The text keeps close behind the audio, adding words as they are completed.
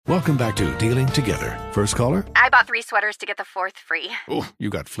Welcome back to Dealing Together. First caller? I bought 3 sweaters to get the 4th free. Oh, you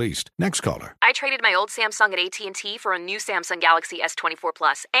got fleeced. Next caller? I traded my old Samsung at AT&T for a new Samsung Galaxy S24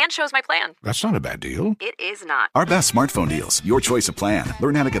 Plus and chose my plan. That's not a bad deal. It is not. Our best smartphone deals. Your choice of plan.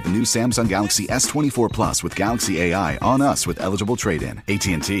 Learn how to get the new Samsung Galaxy S24 Plus with Galaxy AI on us with eligible trade-in.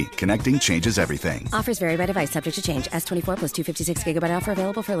 AT&T. Connecting changes everything. Offers vary by device. Subject to change. S24 plus 256 gigabyte offer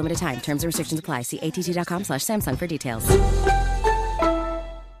available for a limited time. Terms and restrictions apply. See att.com/Samsung for details.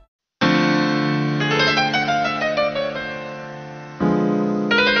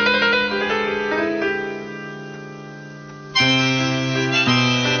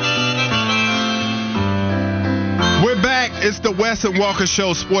 It's the Wes and Walker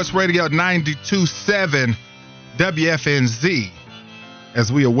Show, Sports Radio 92.7 WFNZ,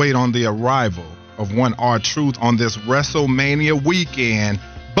 as we await on the arrival of one R-Truth on this WrestleMania weekend.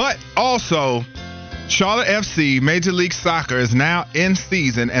 But also, Charlotte FC, Major League Soccer, is now in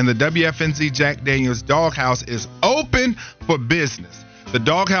season, and the WFNZ Jack Daniels Doghouse is open for business. The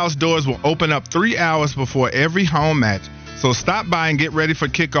Doghouse doors will open up 3 hours before every home match, so stop by and get ready for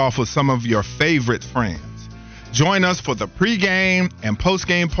kickoff with some of your favorite friends. Join us for the pregame and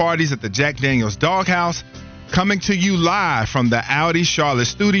postgame parties at the Jack Daniels Doghouse, coming to you live from the Audi Charlotte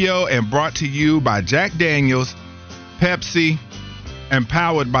studio and brought to you by Jack Daniels, Pepsi, and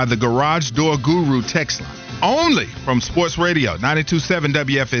powered by the Garage Door Guru text line. Only from Sports Radio 92.7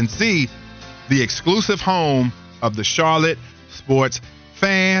 WFNZ, the exclusive home of the Charlotte sports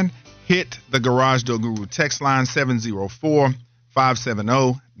fan. Hit the Garage Door Guru text line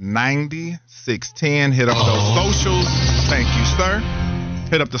 704-570-9610. Hit all those socials. Thank you, sir.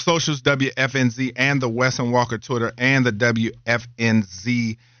 Hit up the socials, WFNZ, and the Wes and Walker Twitter, and the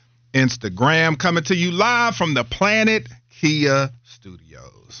WFNZ Instagram. Coming to you live from the Planet Kia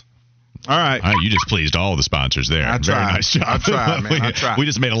Studios. All right. You just pleased all the sponsors there. I tried. Very nice job. I tried, man. I tried. We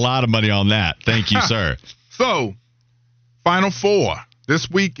just made a lot of money on that. Thank you, sir. So, Final Four this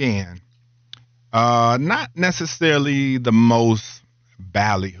weekend. Not necessarily the most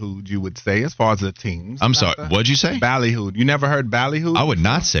ballyhooed, you would say, as far as the teams. I'm sorry, what'd you say? Ballyhooed. You never heard ballyhooed? I would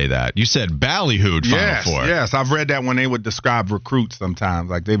not say that. You said ballyhooed Final Four. Yes, I've read that when they would describe recruits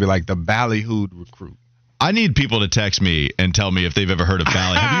sometimes. Like, they'd be like the ballyhooed recruit. I need people to text me and tell me if they've ever heard of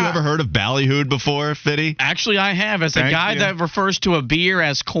bally. Have you ever heard of ballyhooed before, Fitty? Actually, I have. As a guy that refers to a beer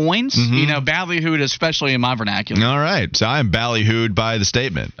as coins, you know, ballyhooed, especially in my vernacular. All right. So I'm ballyhooed by the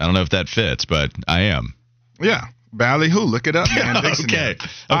statement. I don't know if that fits, but I am. Yeah. Ballyhoo. Look it up, man. Okay.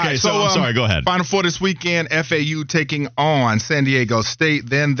 Right, so I'm sorry. Go ahead. Final Four this weekend, FAU taking on San Diego State.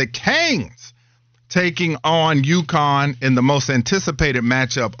 Then the Canes taking on UConn in the most anticipated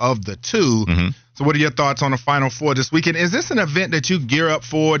matchup of the two. Mm-hmm. So what are your thoughts on the Final Four this weekend? Is this an event that you gear up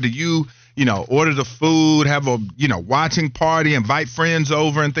for? Do you, order the food, have a, watching party, invite friends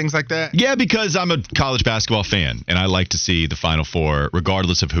over and things like that? Yeah, because I'm a college basketball fan, and I like to see the Final Four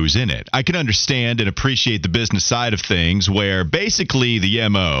regardless of who's in it. I can understand and appreciate the business side of things where basically the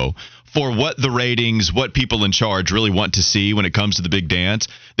MO for what the ratings, what people in charge really want to see when it comes to the big dance,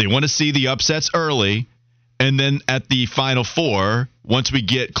 they want to see the upsets early. And then at the Final Four, once we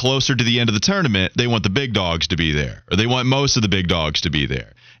get closer to the end of the tournament, they want the big dogs to be there, or they want most of the big dogs to be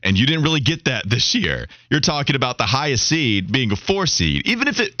there. And you didn't really get that this year. You're talking about the highest seed being a 4 seed. Even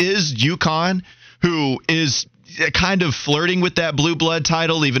if it is UConn, who is kind of flirting with that blue blood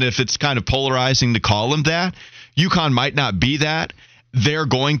title, even if it's kind of polarizing to call them that, UConn might not be that. They're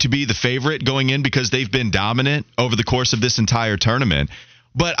going to be the favorite going in because they've been dominant over the course of this entire tournament.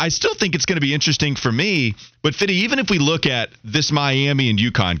 But I still think it's going to be interesting for me. But Fitty, even if we look at this Miami and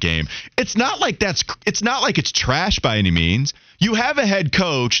UConn game, it's not like it's trash by any means. You have a head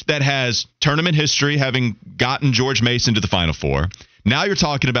coach that has tournament history, having gotten George Mason to the Final Four. Now you're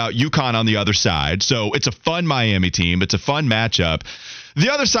talking about UConn on the other side. So it's a fun Miami team. It's a fun matchup.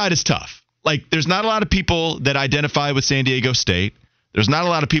 The other side is tough. Like, there's not a lot of people that identify with San Diego State. There's not a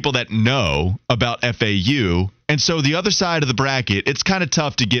lot of people that know about FAU. And so the other side of the bracket, it's kind of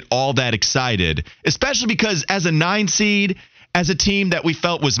tough to get all that excited, especially because as a 9 seed, as a team that we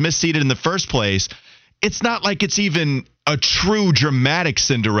felt was misseeded in the first place, it's not like it's even a true dramatic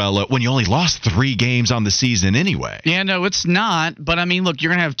Cinderella when you only lost 3 games on the season anyway. Yeah, no, it's not. But, I mean, look, you're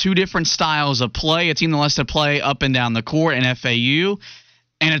going to have 2 different styles of play, a team that wants to play up and down the court in FAU,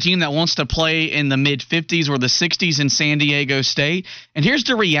 and a team that wants to play in the mid-50s or the 60s in San Diego State. And here's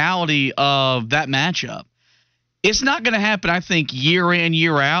the reality of that matchup. It's not going to happen, I think, year in,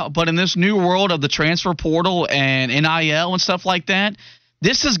 year out. But in this new world of the transfer portal and NIL and stuff like that,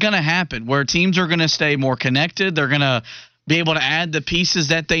 this is going to happen where teams are going to stay more connected. They're going to be able to add the pieces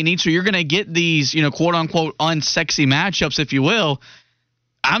that they need. So you're going to get these, quote-unquote, unsexy matchups, if you will.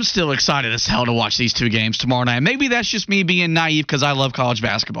 I'm still excited as hell to watch these two games tomorrow night. Maybe that's just me being naive because I love college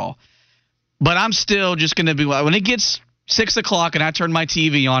basketball. But I'm still just going to be when it gets 6 o'clock and I turn my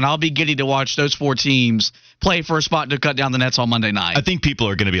TV on, I'll be giddy to watch those four teams play for a spot to cut down the nets on Monday night. I think people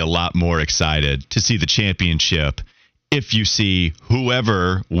are going to be a lot more excited to see the championship if you see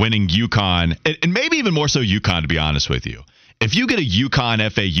whoever winning UConn, and maybe even more so UConn, to be honest with you. If you get a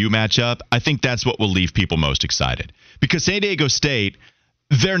UConn-FAU matchup, I think that's what will leave people most excited. Because San Diego State,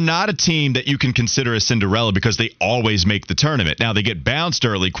 they're not a team that you can consider a Cinderella because they always make the tournament. Now, they get bounced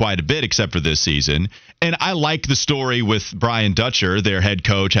early quite a bit, except for this season. And I like the story with Brian Dutcher, their head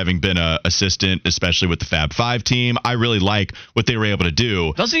coach, having been an assistant, especially with the Fab Five team. I really like what they were able to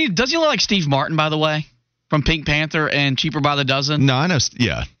do. Does he look like Steve Martin, by the way, from Pink Panther and Cheaper by the Dozen? No, I know.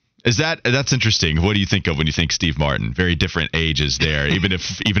 Yeah. That's interesting. What do you think of when you think Steve Martin? Very different ages there, even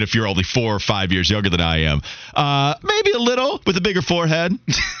if you're only 4 or 5 years younger than I am. Maybe a little with a bigger forehead.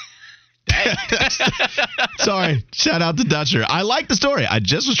 Sorry. Shout out to Dutcher. I like the story. I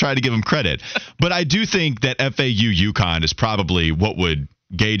just was trying to give him credit. But I do think that FAU UConn is probably what would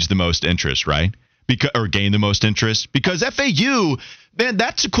gauge the most interest, right? Or gain the most interest. Because FAU, man,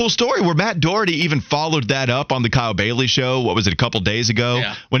 that's a cool story where Matt Doherty even followed that up on the Kyle Bailey show. What was it, a couple days ago?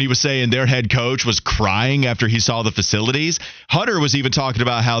 Yeah. When he was saying their head coach was crying after he saw the facilities. Hunter was even talking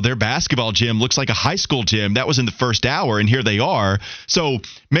about how their basketball gym looks like a high school gym. That was in the first hour, and here they are. So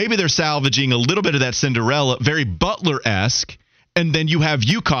maybe they're salvaging a little bit of that Cinderella, very Butler-esque. And then you have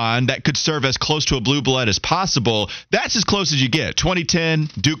UConn that could serve as close to a blue blood as possible. That's as close as you get. 2010,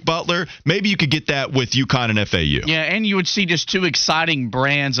 Duke Butler. Maybe you could get that with UConn and FAU. Yeah, and you would see just two exciting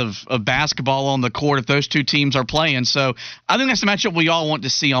brands of basketball on the court if those two teams are playing. So I think that's the matchup we all want to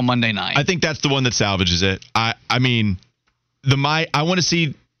see on Monday night. I think that's the one that salvages it. I want to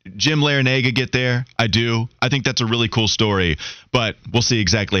see Jim Larinaga get there. I do. I think that's a really cool story, but we'll see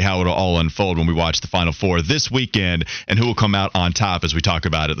exactly how it'll all unfold when we watch the Final Four this weekend and who will come out on top as we talk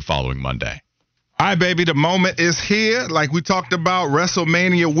about it the following Monday. All right, baby, the moment is here. Like we talked about,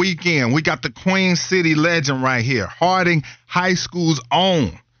 WrestleMania weekend. We got the Queen City legend right here, Harding High School's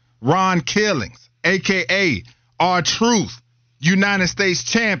own Ron Killings, a.k.a. R-Truth, United States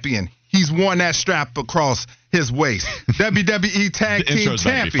champion. He's worn that strap across his waist. WWE Tag Team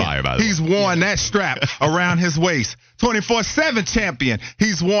Champion. He's worn that strap around his waist. 24/7 champion.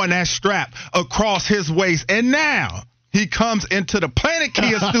 He's worn that strap across his waist. And now he comes into the Planet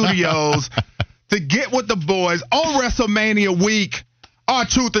Kia Studios to get with the boys on WrestleMania week.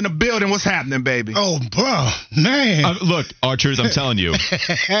 R-Truth in the building. What's happening, baby? Oh, bro, man. Look, R-Truth, I'm telling you.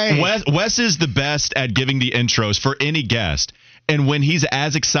 Hey. Wes is the best at giving the intros for any guest. And when he's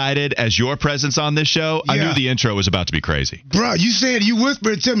as excited as your presence on this show, I knew the intro was about to be crazy. Bro, you said, you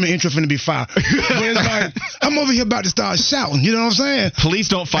whispered to me the intro finna be fire. But it's like, I'm over here about to start shouting. You know what I'm saying? Please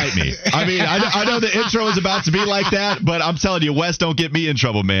don't fight me. I mean, I know the intro is about to be like that, but I'm telling you, Wes, don't get me in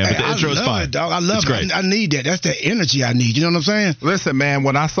trouble, man. But the intro is fine. It, dog. I love it. I need that. That's the energy I need. You know what I'm saying? Listen, man,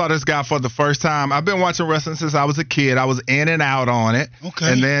 when I saw this guy for the first time, I've been watching wrestling since I was a kid. I was in and out on it.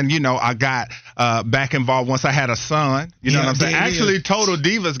 Okay. And then, I got back involved once I had a son. You know what I'm saying? Actually, Total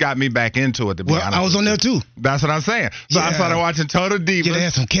Divas got me back into it, to be honest. I was on there, too. That's what I'm saying. So I started watching Total Divas. Yeah, they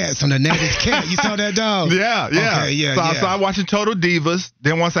had some cats on the Natty's cat. You saw that, dog? Yeah. Okay, So I started watching Total Divas.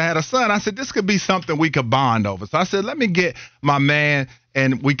 Then once I had a son, I said, this could be something we could bond over. So I said, let me get my man,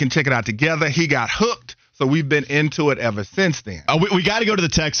 and we can check it out together. He got hooked. So we've been into it ever since then. We got to go to the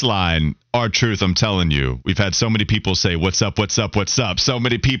text line. R-Truth, I'm telling you. We've had so many people say, what's up, what's up, what's up. So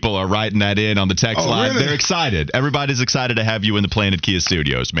many people are writing that in on the text line. Really? They're excited. Everybody's excited to have you in the Planet Kia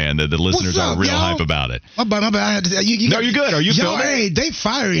Studios, man. The listeners are real hype about it. My bad. No, you're good. Are you filming? Hey, they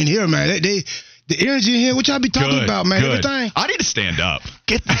fire in here, man. The energy in here, what y'all be talking about, man? Good. Everything. I need to stand up.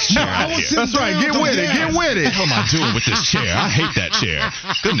 Get this chair out of here. That's right. Get with it. Get with What the it. hell am I doing with this chair? I hate that chair.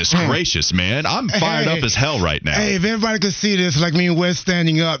 Goodness gracious, man. I'm fired up as hell right now. Hey, if everybody could see this, like me and Wes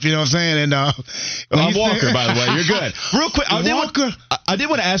standing up, you know what I'm saying? And I'm Walker, by the way. You're good. Real quick, I did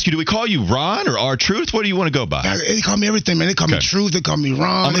want to ask you, do we call you Ron or R-Truth? What do you want to go by? They call me everything, man. They call me Truth. They call me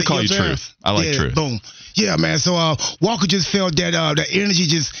Ron. I'm going to call you Truth. I like Truth. Boom. Yeah, man. So Walker just felt that that energy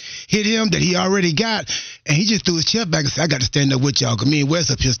just hit him that he already got, and he just threw his chest back and said, I got to stand up with y'all, because me and Wes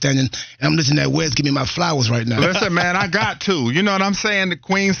up here standing, and I'm listening to Wes give me my flowers right now. Listen, man, I got to. You know what I'm saying? The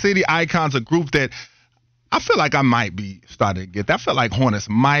Queen City Icons, a group that I feel like I might be starting to get that. I feel like Hornets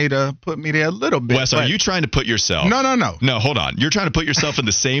might have put me there a little bit. Wes, are you trying to put yourself... No, hold on. You're trying to put yourself in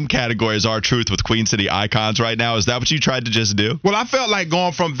the same category as R-Truth with Queen City Icons right now? Is that what you tried to just do? Well, I felt like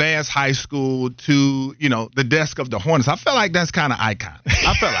going from Vance High School to, the desk of the Hornets. I felt like that's kind of icon.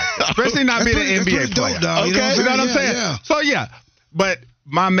 I felt like that. Especially not being an NBA player. Dope, dog. Okay? You know what I'm saying? Yeah. So, yeah. But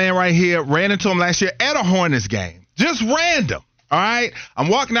my man right here, ran into him last year at a Hornets game. Just random, all right? I'm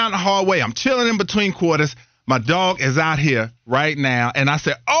walking down the hallway. I'm chilling in between quarters. My dog is out here right now. And I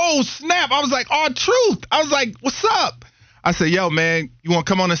said, oh, snap. I was like, R-Truth. I was like, what's up? I said, yo, man, you want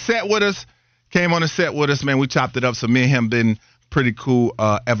to come on the set with us? Came on the set with us, man. We chopped it up. So me and him been pretty cool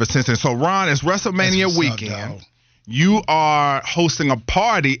ever since. And so, Ron, it's WrestleMania weekend. Up, you are hosting a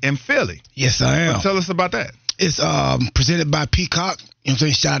party in Philly. Yes, I am. So tell us about that. It's presented by Peacock. You know what I'm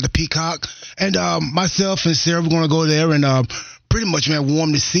saying? Shout out to Peacock. And myself and Sarah, we're going to go there and pretty much, man,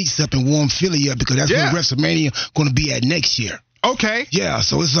 warm the seats up and warm Philly up because that's where WrestleMania going to be at next year. Okay. Yeah,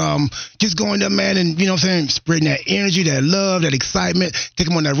 so it's just going there, man, and, you know what I'm saying, spreading that energy, that love, that excitement, take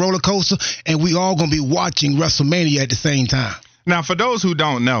them on that roller coaster, and we all going to be watching WrestleMania at the same time. Now, for those who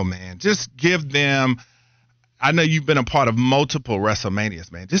don't know, man, just give them, I know you've been a part of multiple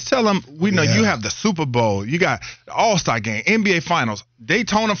WrestleManias, man. Just tell them, we know you have the Super Bowl, you got the All-Star Game, NBA Finals,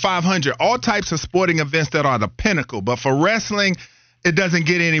 Daytona 500, all types of sporting events that are the pinnacle. But for wrestling, it doesn't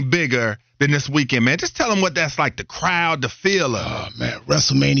get any bigger than this weekend, man. Just tell them what that's like, the crowd, the feel of it. Man,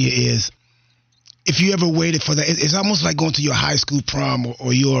 WrestleMania is, if you ever waited for that, it's almost like going to your high school prom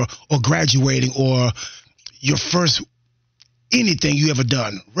or graduating or your first anything you ever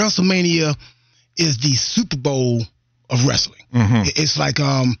done. WrestleMania is the Super Bowl of wrestling. Mm-hmm. It's like,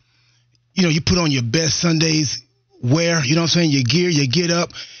 you put on your best Sunday's wear, you know what I'm saying, your gear, you get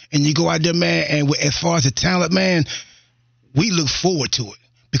up, and you go out there, man, and as far as the talent, man, we look forward to it.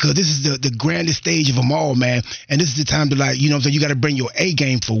 Because this is the grandest stage of them all, man. And this is the time to, like, you know what I'm saying, you got to bring your A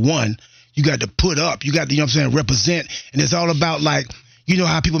game for one. You got to put up. You got to, you know what I'm saying, represent. And it's all about, like, you know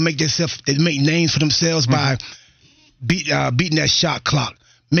how people make they make names for themselves by beating that shot clock,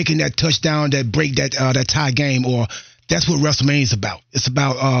 making that touchdown, that break, that tie game. Or that's what WrestleMania is about. It's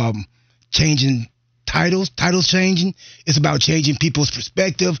about changing titles changing. It's about changing people's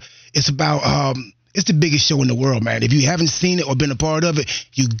perspective. It's about it's the biggest show in the world, man. If you haven't seen it or been a part of it,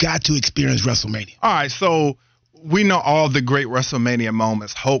 you got to experience WrestleMania. All right, so we know all the great WrestleMania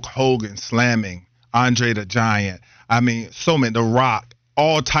moments, Hulk Hogan slamming Andre the Giant. I mean, so many, The Rock,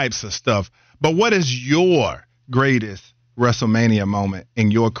 all types of stuff. But what is your greatest WrestleMania moment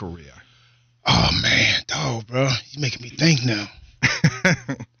in your career? Oh, man, bro, you're making me think now.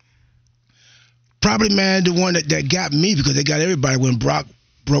 Probably, man, the one that got me, because they got everybody when Brock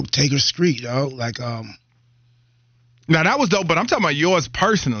broke Taker's streak, like Now that was dope, but I'm talking about yours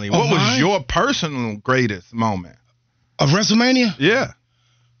personally. What was your personal greatest moment of WrestleMania? Yeah.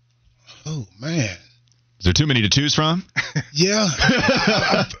 Oh man, is there too many to choose from? Yeah.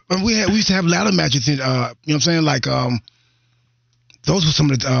 we used to have ladder matches in, you know what I'm saying, like those were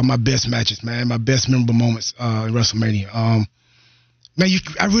some of my best matches, man. My best memorable moments in WrestleMania. Man,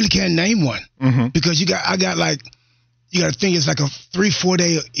 I really can't name one because I got like. You got to think it's like a 3-4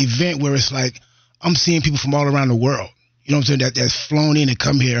 day event where it's like I'm seeing people from all around the world. You know what I'm saying? That's flown in and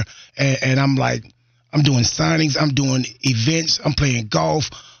come here. And I'm like, I'm doing signings. I'm doing events. I'm playing golf.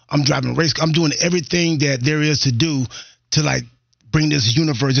 I'm driving race. I'm doing everything that there is to do to like bring this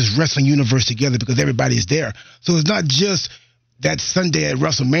wrestling universe together because everybody is there. So it's not just that Sunday at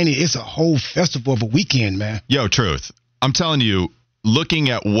WrestleMania. It's a whole festival of a weekend, man. Yo, Truth. I'm telling you, looking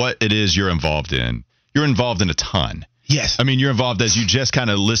at what it is you're involved in a ton. Yes. I mean, you're involved, as you just kind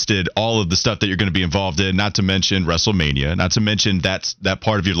of listed, all of the stuff that you're going to be involved in, not to mention WrestleMania, not to mention that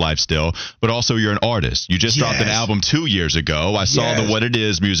part of your life still, but also you're an artist. You just dropped an album 2 years ago. I saw the What It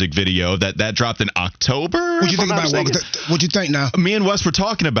Is music video that dropped in October. What you think about Walker? What you think now? Me and Wes were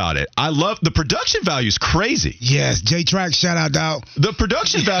talking about it. I love the production value is crazy. Yes. J-Track, shout out, dog. The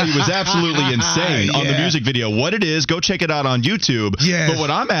production value is absolutely insane on the music video. What It Is, go check it out on YouTube. Yes. But what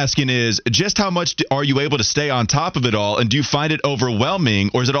I'm asking is, just how much are you able to stay on top of it all? And do you find it overwhelming,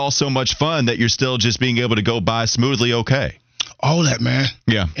 or is it all so much fun that you're still just being able to go by smoothly okay? All that, man.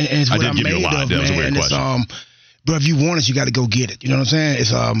 Yeah. And it's what I did give you a lot. That was a weird question. But if you want it, you got to go get it. You know what I'm saying?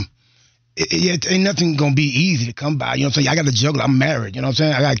 It's it ain't nothing going to be easy to come by. You know what I'm saying? I got to juggle. I'm married. You know what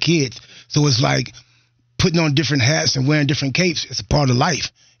I'm saying? I got kids. So it's like putting on different hats and wearing different capes. It's a part of life,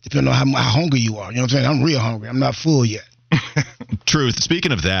 depending on how hungry you are. You know what I'm saying? I'm real hungry. I'm not full yet. Truth.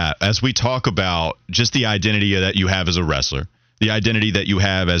 Speaking of that, as we talk about just the identity that you have as a wrestler, the identity that you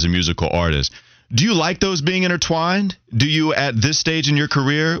have as a musical artist, do you like those being intertwined? Do you, at this stage in your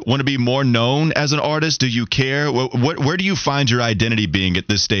career, want to be more known as an artist? Do you care? Where do you find your identity being at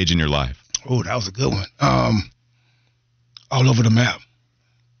this stage in your life? Oh, that was a good one. All over the map.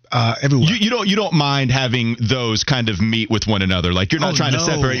 everywhere. You don't mind having those kind of meet with one another. Like, you're not trying to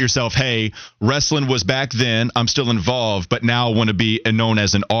separate yourself. Hey, wrestling was back then. I'm still involved, but now I want to be known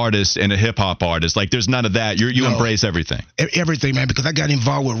as an artist and a hip hop artist. Like, there's none of that. You embrace everything. Everything, man, because I got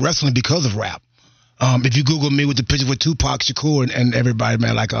involved with wrestling because of rap. If you Google me with the picture with Tupac Shakur and everybody,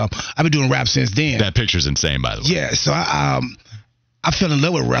 man, like I've been doing rap since then. That picture's insane, by the way. Yeah, so I fell in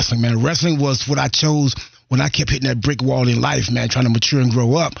love with wrestling, man. Wrestling was what I chose when I kept hitting that brick wall in life, man, trying to mature and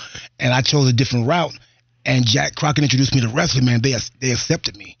grow up. And I chose a different route. And Jack Crockett introduced me to wrestling, man. They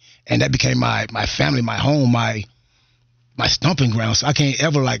accepted me, and that became my family, my home, my stomping ground. So I can't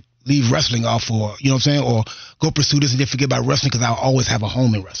ever like leave wrestling off, or you know what I'm saying, or go pursue this and then forget about wrestling, because I'll always have a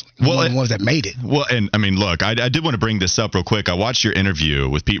home in wrestling. One of the ones that made it. Well, and I mean, look, I did want to bring this up real quick. I watched your interview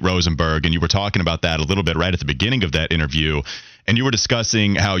with Pete Rosenberg, and you were talking about that a little bit right at the beginning of that interview. And you were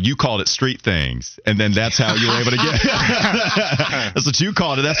discussing how you called it street things, and then that's how you were able to get. That's what you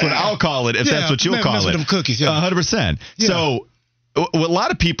called it. That's what I'll call it, if that's what you'll call it. With them cookies, 100%. Yeah. So, a lot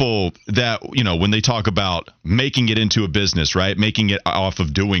of people that, when they talk about making it into a business, right, making it off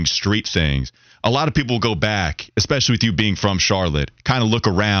of doing street things, a lot of people go back, especially with you being from Charlotte, kind of look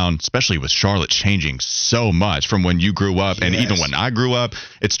around, especially with Charlotte changing so much from when you grew up. Yes. And even when I grew up,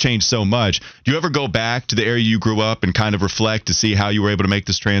 it's changed so much. Do you ever go back to the area you grew up and kind of reflect to see how you were able to make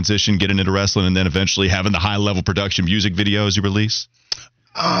this transition, getting into wrestling, and then eventually having the high-level production music videos you release?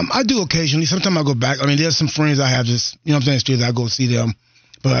 I do occasionally. Sometimes I go back. I mean, there's some friends I have just, streets, I go see them.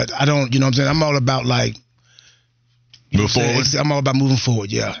 But I don't, I'm all about like, move forward. I'm all about moving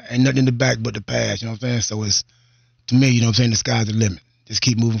forward, yeah. Ain't nothing in the back but the past, So it's, to me, the sky's the limit. Just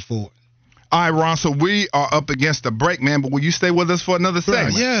keep moving forward. All right, Ron, so we are up against the break, man, but will you stay with us for another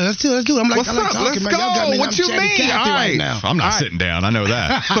segment? Yeah, let's do it. I like talking, let's man. Go. Y'all got me, what you mean? All right. now. I'm not sitting down. I know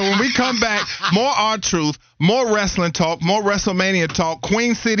that. So when we come back, more R-Truth, more wrestling talk, more WrestleMania talk,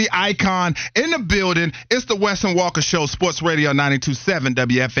 Queen City icon in the building. It's the Wes and Walker Show, Sports Radio 92.7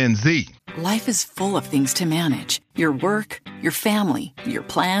 WFNZ. Life is full of things to manage. Your work, your family, your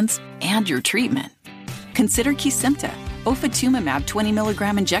plans, and your treatment. Consider Kesimpta, ofatumumab 20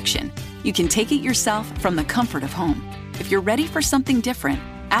 milligram injection. You can take it yourself from the comfort of home. If you're ready for something different,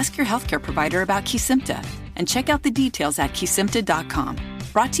 ask your healthcare provider about Kesimpta and check out the details at Kesimpta.com.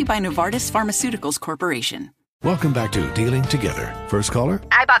 Brought to you by Novartis Pharmaceuticals Corporation. Welcome back to Dealing Together. First caller?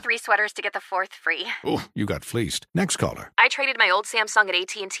 I bought 3 sweaters to get the 4th free. Oh, you got fleeced. Next caller. I traded my old Samsung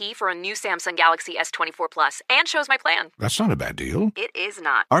at AT&T for a new Samsung Galaxy S24 Plus and chose my plan. That's not a bad deal. It is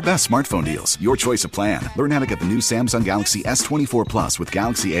not. Our best smartphone deals, your choice of plan. Learn how to get the new Samsung Galaxy S24 Plus with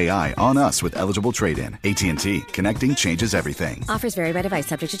Galaxy AI on us with eligible trade-in. AT&T. Connecting changes everything. Offers vary by device,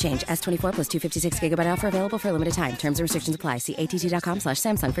 subject to change. S24 plus 256 gigabyte offer available for a limited time. Terms and restrictions apply. See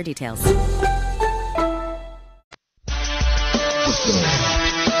att.com/Samsung for details. What's up?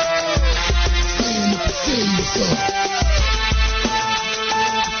 Staying up the city, what's up?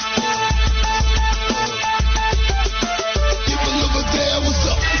 Give a little damn, what's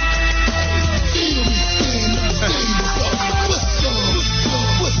up? Feel me, staying up the city, what's up? What's up?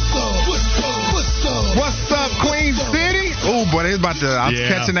 What's up? What's up? What's up? What's up, Queen City? Oh, boy, I was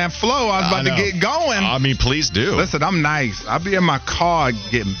catching that flow. I was about to get going. I mean, please do. Listen, I'm nice. I'll be in my car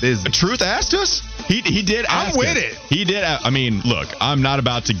getting busy. Truth asked us? He did ask I'm with us. it. He did. I mean, look, I'm not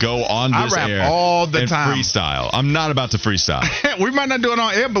about to go on this I rap air all the and time. freestyle. I'm not about to freestyle. We might not do it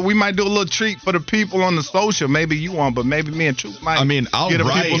on air, but we might do a little treat for the people on the social. Maybe you won't, but maybe me and Truth might. I mean, I'll get the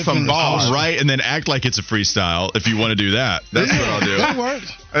write people some balls. I'll write and then act like it's a freestyle if you want to do that. That's what I'll do. That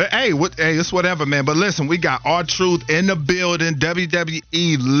works. Hey, it's whatever, man. But listen, we got R-Truth in the building,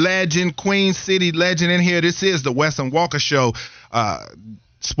 WWE legend, Queen City legend in here. This is the Wes and Walker Show,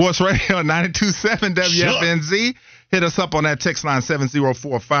 Sports Radio 92.7 WFNZ. Hit us up on that text line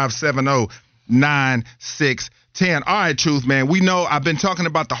 704-570-9610. All right, Truth, man. We know I've been talking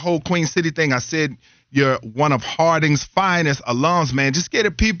about the whole Queen City thing. I said you're one of Harding's finest alums, man. Just get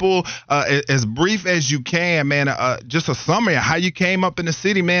it, people, as brief as you can, man. Just a summary of how you came up in the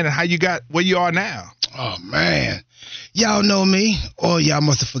city, man, and how you got where you are now. Oh, man. Y'all know me, or y'all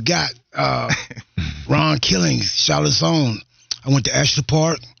must have forgot. Ron Killings, Charlotte's own. I went to Ashley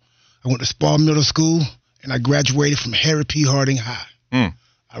Park. I went to Spar Middle School, and I graduated from Harry P. Harding High. I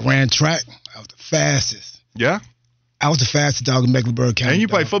ran track. I was the fastest. Yeah? I was the fastest dog in Mecklenburg County. And you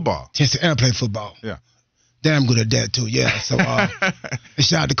play football. And I play football. Yeah. Damn good at that, too, yeah. So, and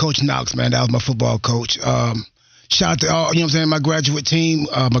shout out to Coach Knox, man. That was my football coach. Shout out to all, my graduate team,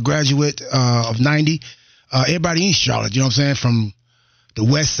 my graduate of 90. Everybody in Charlotte, from the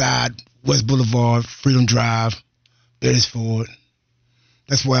west side, West Boulevard, Freedom Drive, Beresford.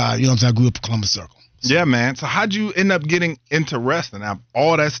 That's where I grew up in Columbus Circle. Yeah, man. So how'd you end up getting into wrestling? Now,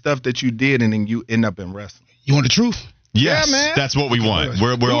 all that stuff that you did, and then you end up in wrestling. You want the truth? Yes, yeah, man. That's what we want.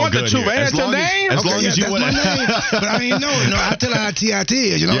 We're all want good the truth. here. Ain't that your name? As long as you that's want my name. But I ain't know. I tell her how TIT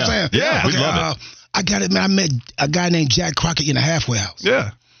is. You know what I'm saying? Yeah, we love it. I got it, man. I met a guy named Jack Crockett in a halfway house.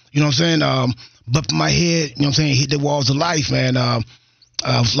 Yeah. You know what I'm saying? Bumped my head, you know what I'm saying, hit the walls of life, man. I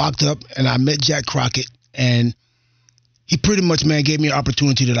was locked up, and I met Jack Crockett, and he pretty much, man, gave me an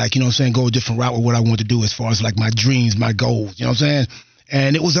opportunity to, like, you know what I'm saying, go a different route with what I want to do as far as, like, my dreams, my goals, you know what I'm saying?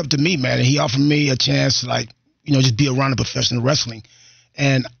 And it was up to me, man, and he offered me a chance to, like, you know, just be around the professional wrestling.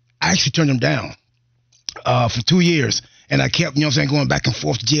 And I actually turned him down for 2 years. And I kept, you know what I'm saying, going back and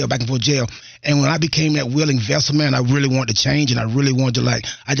forth to jail, back and forth to jail. And when I became that willing vessel, man, I really wanted to change, and I really wanted to, like,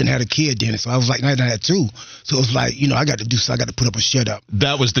 I didn't have a kid then. So I was like, I had two. So it was like, you know, I got to put up a shut up.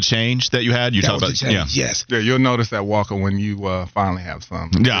 That was the change that you had? You that talk was about the change, yes. Yeah, you'll notice that, Walker, when you finally have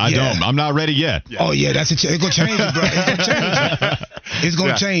something. Yeah, I don't. I'm not ready yet. Yeah. Oh, yeah, that's it's going to change it, bro. It's going to change it. It's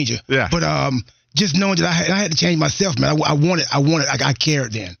going to change it. Yeah. But just knowing that I had to change myself, man. I wanted, I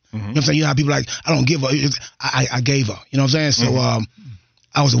cared then. You know what I'm saying? You know how people like, I don't give up. I gave up. You know what I'm saying? So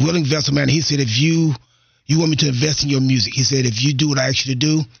I was a willing vessel, man. He said, if you want me to invest in your music, he said, if you do what I ask you to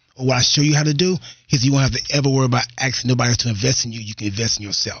do or what I show you how to do, he said, you won't have to ever worry about asking nobody else to invest in you. You can invest in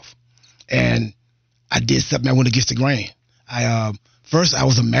yourself. And I did something I went against the grain. First, I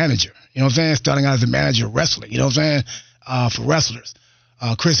was a manager. You know what I'm saying? Starting out as a manager of wrestling. You know what I'm saying? For wrestlers.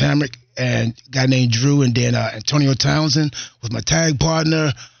 Chris Hamrick and a guy named Drew, and then Antonio Townsend was my tag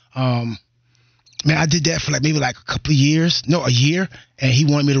partner. Man, I did that for maybe a couple of years. No, a year. And he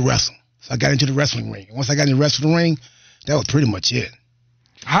wanted me to wrestle. So I got into the wrestling ring. And once I got in the wrestling ring, that was pretty much it.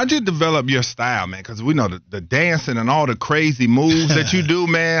 How'd you develop your style, man? Because we know the dancing and all the crazy moves that you do,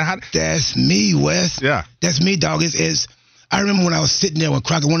 man. That's me, Wes. Yeah. That's me, dog. I remember when I was sitting there with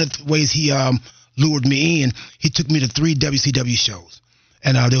Crockett, one of the ways he lured me in, he took me to 3 WCW shows.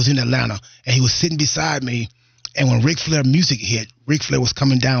 And they was in Atlanta. And he was sitting beside me. And when Ric Flair music hit, Ric Flair was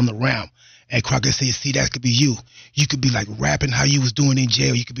coming down the ramp. And Crockett said, see, that could be you. You could be like rapping how you was doing in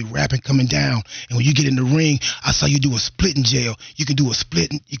jail. You could be rapping coming down. And when you get in the ring, I saw you do a split in jail. You can do a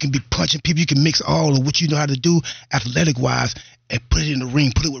split. You can be punching people. You can mix all of what you know how to do athletic-wise and put it in the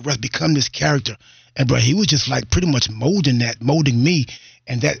ring, put it with wrestling, become this character. And, bro, he was just like pretty much molding me.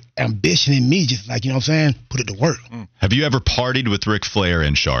 And that ambition in me, just like, you know what I'm saying, put it to work. Have you ever partied with Ric Flair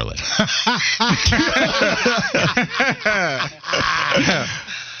in Charlotte?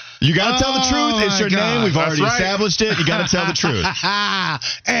 You got to tell the truth. It's your name. We've already established it. You got to tell the truth.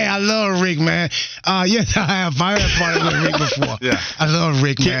 Hey, I love Rick, man. Yes, I have partied with Rick before. Yeah. I love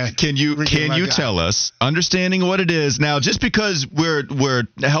Rick, man. Can you tell us, understanding what it is now, just because we're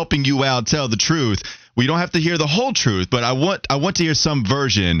helping you out tell the truth, we don't have to hear the whole truth, but I want to hear some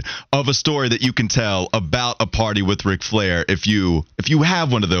version of a story that you can tell about a party with Ric Flair. If you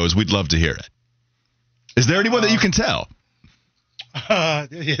have one of those, we'd love to hear it. Is there anyone that you can tell? Yeah,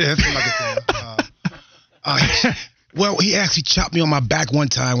 that's what I can tell. Well, he actually chopped me on my back one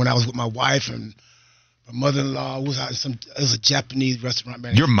time when I was with my wife and my mother-in-law. It was a Japanese restaurant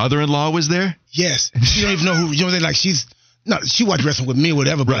manager. Your mother-in-law was there? Yes. She don't even know who. You know, like she watched wrestling with me or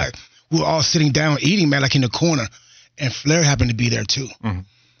whatever, but like we were all sitting down eating, man, like in the corner, and Flair happened to be there too. Mm-hmm.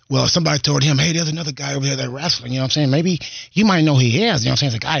 Well, somebody told him, hey, there's another guy over there that's wrestling. You know what I'm saying? Maybe you might know who he is. You know what I'm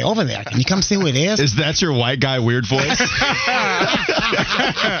saying? There's a guy over there. Can you come see who it is? Is that your white guy weird voice?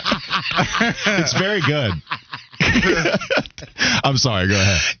 It's very good. I'm sorry. Go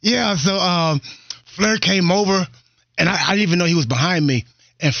ahead. Yeah, so Flair came over, and I didn't even know he was behind me,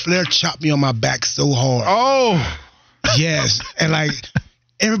 and Flair chopped me on my back so hard. Oh. Yes, and like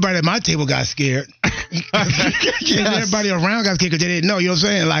everybody at my table got scared. Yes. And everybody around got scared because they didn't know. You know what I'm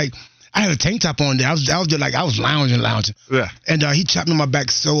saying? Like I had a tank top on there. I was lounging. Yeah. And he chopped me on my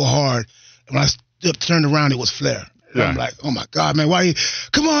back so hard. And when I turned around, it was Flair. Yeah. I'm like, oh my God, man, why?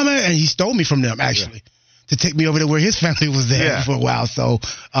 Come on, man! And he stole me from them actually to take me over there where his family was there for a while. So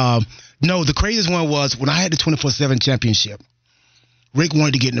no, the craziest one was when I had the 24/7 championship. Rick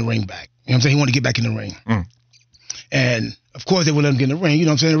wanted to get in the ring back. You know what I'm saying? He wanted to get back in the ring. And of course they would let him get in the ring. You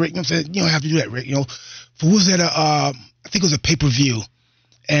know what I'm saying? Rick, you know what I'm saying? You don't have to do that, Rick. You know, for was that I think it was a pay-per-view,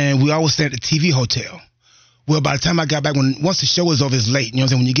 and we always stayed at the TV hotel. Well, by the time I got back, once the show was over, it's late. You know what I'm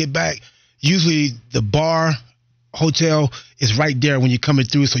saying? When you get back, usually the bar hotel is right there when you're coming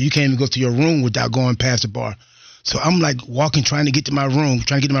through, so you can't even go to your room without going past the bar. So I'm like walking, trying to get to my room.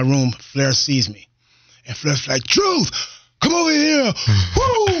 Flair sees me, and Flair's like, Truth, come over here.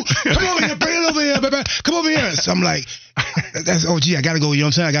 Woo! Come over here, bring it over here, baby. Come over here. So I'm like, that's OG. I got to go, you know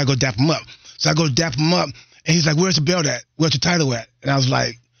what I'm saying? I got to go dap him up. So I go dap him up, and he's like, where's the belt at? Where's the title at? And I was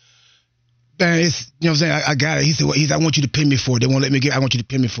like, Man, it's, you know what I'm saying? I got it. He said, I want you to pin me for it. They won't let me I want you to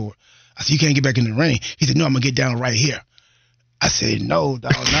pin me for it. I said, you can't get back in the ring. He said, no, I'm going to get down right here. I said, no,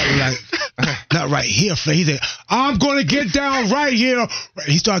 dog, not right here, Flair. He said, I'm going to get down right here.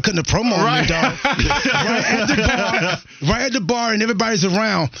 He started cutting the promo on me, dog. Right at the bar, and everybody's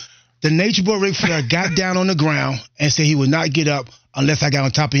around. The Nature Boy Ric Flair got down on the ground and said he would not get up unless I got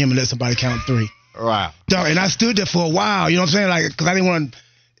on top of him and let somebody count 3. Wow. Dog, and I stood there for a while, you know what I'm saying? Like, because I didn't want to.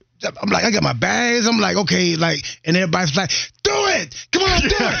 I'm like, I got my bags. I'm like, okay, like, and everybody's like, do it. Come on, do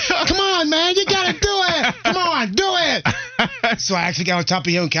it. Come on, man. You got to do it. Come on, do it. So I actually got on top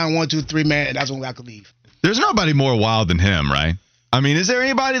of him and counted 1, 2, 3, man, and that's when I could leave. There's nobody more wild than him, right? I mean, is there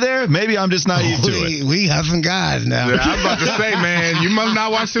anybody there? Maybe I'm just naive to it. We have some guys now. Yeah, I was about to say, man, you must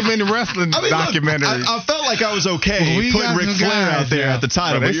not watch too many wrestling documentaries. Look, I felt like I was okay putting Ric Flair out there at the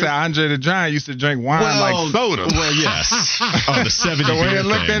title. They said Andre the Giant used to drink wine like soda. Well, yes. Oh, the 70 The way it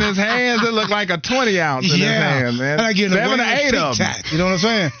looked in his hands, it looked like a 20-ounce in his hand, man. 7 or 8 of them. You know what I'm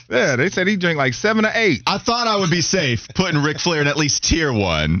saying? Yeah, they said he drank like 7 or 8. I thought I would be safe putting Ric Flair in at least tier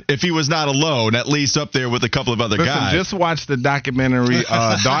 1. If he was not alone, at least up there with a couple of other guys. Just watch the documentary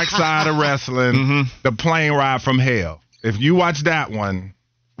Dark Side of Wrestling, The Plane Ride from Hell. If you watch that one.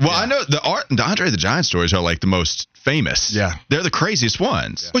 Well, I know the Andre the Giant stories are like the most famous. Yeah. They're the craziest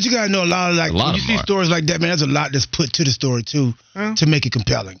ones. But you got to know a lot of, like, when you see stories like that, man, there's a lot that's put to the story, too, to make it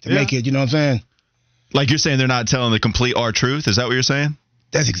compelling, to make it, you know what I'm saying? Like you're saying they're not telling the complete R-truth? Is that what you're saying?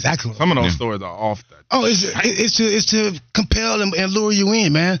 That's exactly what Some of those stories are off that. Oh, it's to compel and lure you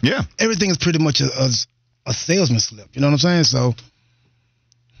in, man. Yeah. Everything is pretty much a salesman slip, you know what I'm saying? So.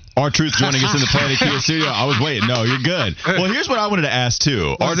 R-Truth joining us in the Planet Kia studio. I was waiting. No, you're good. Well, here's what I wanted to ask,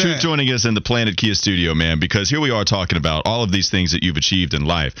 too. R-Truth joining us in the Planet Kia studio, man, because here we are talking about all of these things that you've achieved in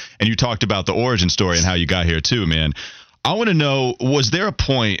life. And you talked about the origin story and how you got here, too, man. I want to know, was there a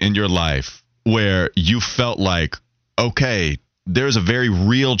point in your life where you felt like, okay, there's a very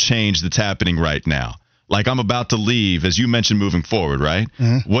real change that's happening right now? Like I'm about to leave, as you mentioned, moving forward, right?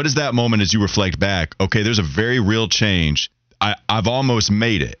 Mm-hmm. What is that moment as you reflect back? Okay, there's a very real change. I've almost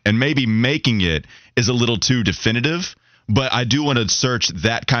made it, and maybe making it is a little too definitive, but I do want to search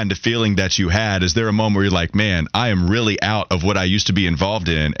that kind of feeling that you had. Is there a moment where you're like, man, I am really out of what I used to be involved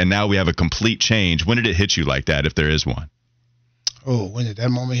in, and now we have a complete change? When did it hit you like that, if there is one? Oh, when did that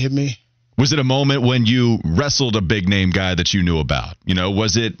moment hit me? Was it a moment when you wrestled a big-name guy that you knew about? You know,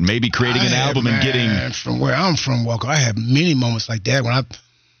 was it maybe creating an album and getting... From where I'm from, Walker, I had many moments like that when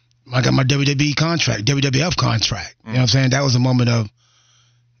I got my WWE contract, WWF contract. You know what I'm saying? That was a moment of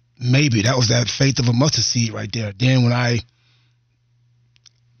maybe. That was that faith of a mustard seed right there. Then when I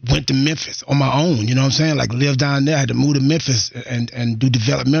went to Memphis on my own, you know what I'm saying? Like lived down there, I had to move to Memphis and do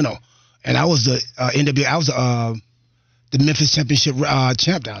developmental. And I was the I was the Memphis Championship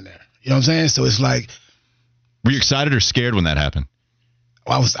champ down there. You know what I'm saying? So it's like. Were you excited or scared when that happened?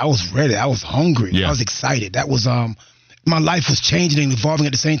 I was ready. I was hungry. Yeah. I was excited. That was my life was changing and evolving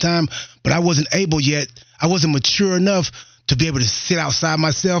at the same time, but I wasn't able yet. I wasn't mature enough to be able to sit outside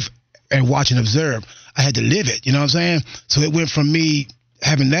myself and watch and observe. I had to live it, you know what I'm saying? So it went from me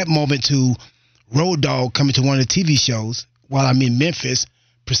having that moment to Road Dogg coming to one of the TV shows while I'm in Memphis,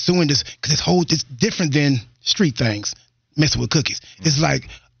 pursuing this, because it's different than street things, messing with cookies. It's like,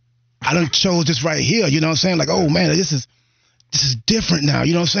 I done chose this right here, you know what I'm saying? Like, oh man, this is different now,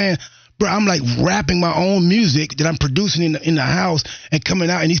 you know what I'm saying? Bro, I'm like rapping my own music that I'm producing in the house and coming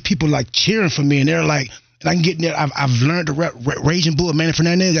out, and these people like cheering for me, and they're like, and I can get in there. I've learned to rap Raging Bull, Manny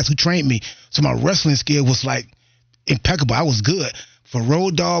Fernandez. That's who trained me. So my wrestling skill was like impeccable. I was good. For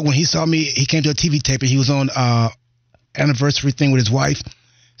Road Dogg, when he saw me, he came to a TV taping. He was on anniversary thing with his wife.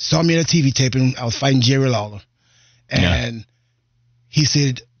 Saw me at a TV taping. I was fighting Jerry Lawler, and he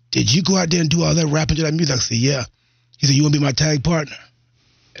said, "Did you go out there and do all that rapping to that music?" I said, "Yeah." He said, "You want to be my tag partner?"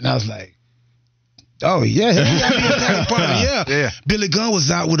 And I was like, oh, yeah. Yeah. Billy Gunn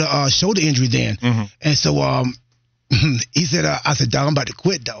was out with a shoulder injury then. Mm-hmm. And so he said, I said, dog, I'm about to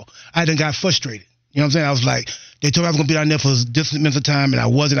quit, though. I done got frustrated. You know what I'm saying? I was like, they told me I was going to be down there for a different amount of time, and I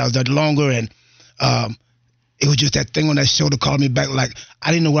wasn't. I was there longer, and it was just that thing on that shoulder called me back. Like,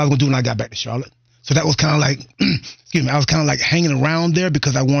 I didn't know what I was going to do when I got back to Charlotte. So that was kind of like, excuse me, I was kind of like hanging around there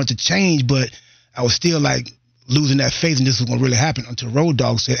because I wanted to change, but I was still like, losing that faith and this was going to really happen until Road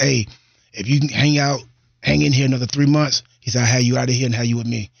Dogg said, hey, if you can hang in here another 3 months, he said, I'll have you out of here and have you with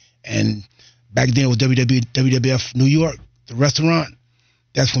me. And back then it was WWF New York, the restaurant.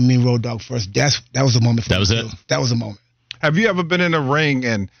 That's when me and Road Dogg first, that was a moment for me. That was it? That was a moment. Have you ever been in a ring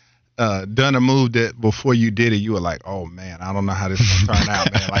and done a move that before you did it, you were like, oh, man, I don't know how this is going to turn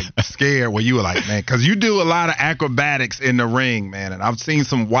out, man. Like, scared where you were like, man, because you do a lot of acrobatics in the ring, man, and I've seen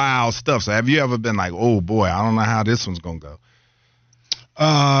some wild stuff. So have you ever been like, oh, boy, I don't know how this one's going to go?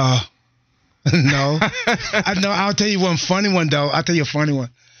 No. I know. I'll tell you one funny one, though. I'll tell you a funny one.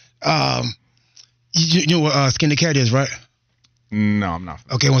 You know what Skin the Cat is, right? No, I'm not.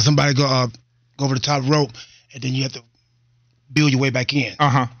 Okay, when somebody go over the top rope, and then you have to build your way back in.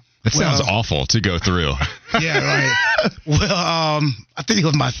 Uh-huh. That sounds awful to go through. Yeah, right. Well, I think it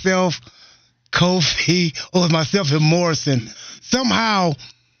was myself, Kofi, or it was myself and Morrison. Somehow,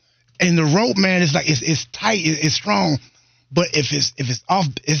 in the rope, man, it's like it's tight, it's strong. But if it's off,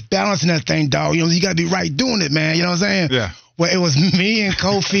 it's balancing that thing, dog. You know, you gotta be right doing it, man. You know what I'm saying? Yeah. Well, it was me and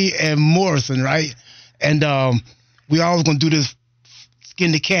Kofi and Morrison, right? And we all was gonna do this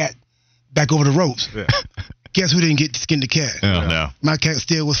Skin the Cat back over the ropes. Yeah. Guess who didn't get to Skin the Cat? Oh, no. My cat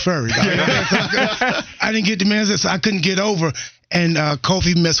still was furry. I didn't get the man, so I couldn't get over. And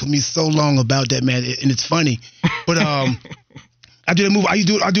Kofi messed with me so long about that, man, and it's funny. But I do the move. I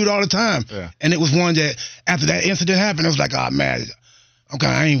do it all the time. Yeah. And it was one that after that incident happened, I was like, oh man,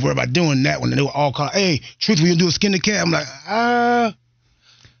 I ain't worried about doing that one. And they were all calling, hey, Truth, will you do a Skin the Cat? I'm like,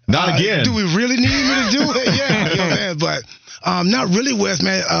 Not again. Do we really need me to do it? Yeah, man. But not really, Wes,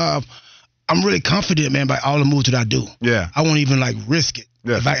 man. I'm really confident, man, by all the moves that I do. Yeah. I won't even like risk it.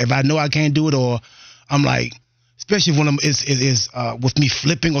 Yeah. If I know I can't do it, or I'm like, especially when it's with me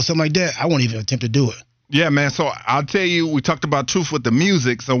flipping or something like that, I won't even attempt to do it. Yeah, man. So I'll tell you, we talked about Truth with the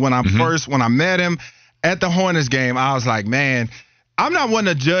music. So when I met him at the Hornets game, I was like, man, I'm not one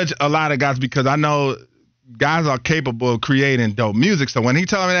to judge a lot of guys because I know guys are capable of creating dope music. So when he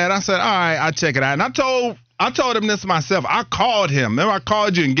told me that, I said, all right, I'll check it out. And I told him this myself. I called him. Remember, I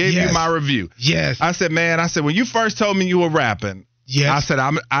called you and gave you my review. Yes. I said, when you first told me you were rapping, yes. I said,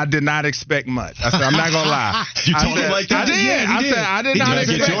 I did not expect much. I said, I'm not going to lie. You told him like that? I did. Yeah, I said, I did not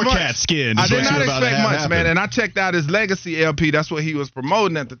expect much. Get your much. cat skinned. I did not expect much, man. And I checked out his Legacy LP. That's what he was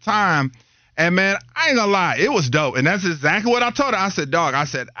promoting at the time. And, man, I ain't going to lie. It was dope. And that's exactly what I told her. I said, dog,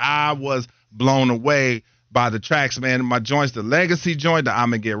 I was blown away by the tracks, man. My joints, the Legacy joint, the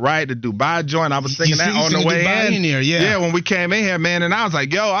I'ma Get Right, the Dubai joint. I was thinking that on the way in. Yeah, when we came in here, man. And I was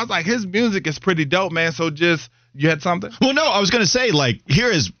like, his music is pretty dope, man. So you had something? Well, no, I was going to say, like, here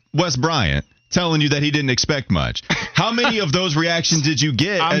is Wes Bryant telling you that he didn't expect much. How many of those reactions did you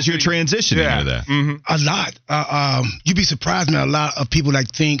get as you're transitioning into that? Mm-hmm. A lot. You'd be surprised, man. A lot of people like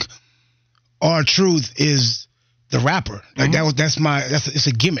think R-Truth is the rapper. Like it's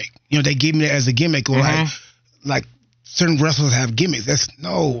a gimmick. You know, they gave me that as a gimmick, or like certain wrestlers have gimmicks.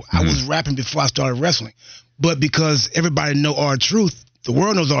 I was rapping before I started wrestling. But because everybody know R-Truth, the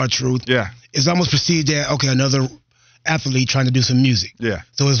world knows R-Truth, it's almost perceived that, okay, another athlete trying to do some music. Yeah.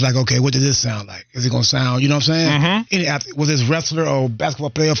 So it's like, okay, what does this sound like? Is it going to sound, you know what I'm saying? Mm-hmm. Any athlete, whether it's wrestler or basketball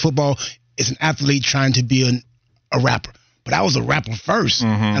player, football, it's an athlete trying to be a rapper. But I was a rapper first.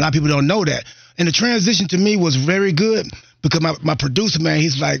 Mm-hmm. And a lot of people don't know that. And the transition to me was very good because my producer, man,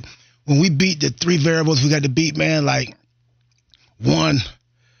 he's like, when we beat the 3 variables we got to beat, man, like, one,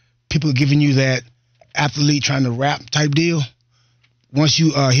 people are giving you that athlete trying to rap type deal. Once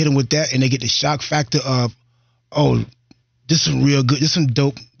you hit them with that and they get the shock factor of, oh, this is real good, this is some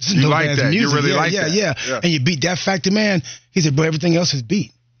dope, this is dope ass music. You really like that. Yeah. And you beat that factor, man. He said, bro, everything else is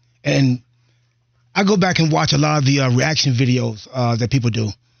beat. And I go back and watch a lot of the reaction videos that people do.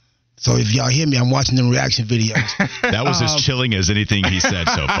 So if y'all hear me, I'm watching them reaction videos. That was as chilling as anything he said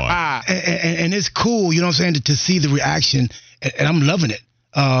so far. And it's cool, you know what I'm saying, to see the reaction, and I'm loving it.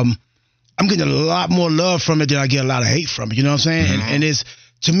 I'm getting a lot more love from it than I get a lot of hate from it, you know what I'm saying? Mm-hmm. And it's,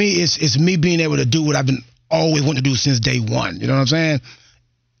 to me, it's me being able to do what I've been always wanting to do since day one, you know what I'm saying?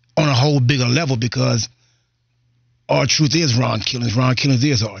 On a whole bigger level, because R-Truth is Ron Killings. Ron Killings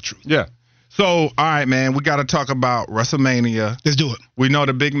is R-Truth. Yeah. So, all right, man, we got to talk about WrestleMania. Let's do it. We know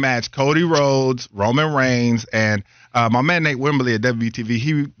the big match, Cody Rhodes, Roman Reigns, and my man Nate Wimberly at WTV,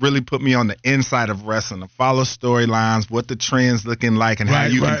 he really put me on the inside of wrestling, to follow storylines, what the trend's looking like, and how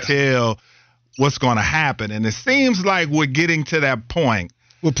you can tell what's going to happen. And it seems like we're getting to that point.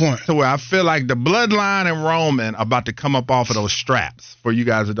 What point? To where I feel like the Bloodline and Roman are about to come up off of those straps. For you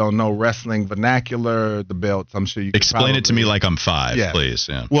guys that don't know wrestling vernacular, the belts, I'm sure you can explain it to me like I'm 5, please.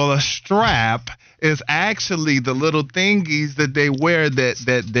 Yeah. Well, a strap is actually the little thingies that they wear that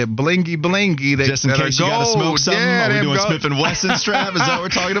blingy blingy. Just in case you got to smoke something? Are we doing Smith & Wesson strap? Is that what we're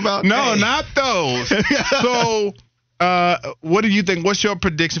talking about? No, not those. So, what do you think? What's your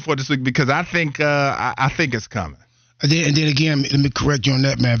prediction for this week? Because I think it's coming. And then again, let me correct you on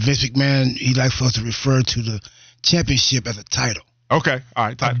that, man. Vince McMahon, he likes for us to refer to the championship as a title. Okay. All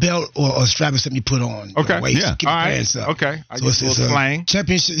right. A belt or a strap or something you put on. Okay. Waist, Yeah. keep All your right. pants up. Okay. I So guess it's a a slang.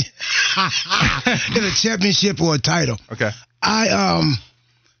 championship. It's a championship or a title. Okay. I'm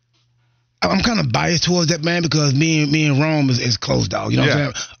kind of biased towards that, man, because me and Rome is close, dog. You know what I'm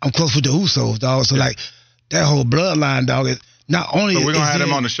saying? I'm close with the Usos, dog. So like that whole bloodline, dog, is not only. So we're gonna have there-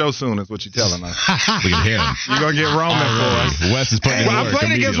 him on the show soon, is what you're telling us. Look at him. You're gonna get Roman for us. Wes is putting in Well, I work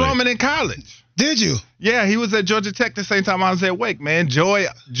played against immediately. Roman in college. Did you? Yeah, he was at Georgia Tech the same time I was at Wake, man. Joe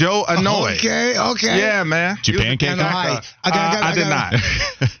Anoa'i. Okay. Yeah, man. Did you He was a pancake him? kicker. I did not.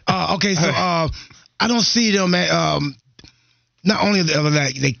 Okay, so I don't see them, man. Not only are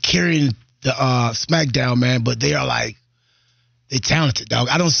they carrying the SmackDown, man, but they talented, dog.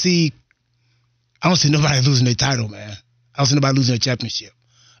 I don't see nobody losing their title, man. I don't see nobody losing their championship.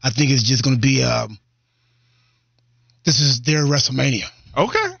 I think it's just going to be this is their WrestleMania.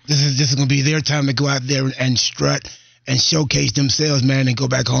 Okay. This is going to be their time to go out there and strut and showcase themselves, man, and go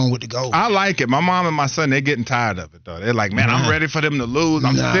back home with the gold. I like it. My mom and my son, they're getting tired of it, though. They're like, man, I'm ready for them to lose.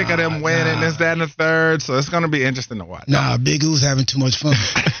 I'm sick of them winning, this, that, and the third. So it's going to be interesting to watch. Nah, Big U's having too much fun.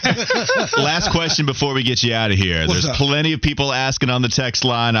 Last question before we get you out of here. What's There's up? plenty of people asking on the text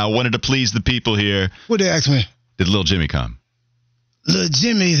line. I wanted to please the people here. What they ask me? Did Lil Jimmy come? Lil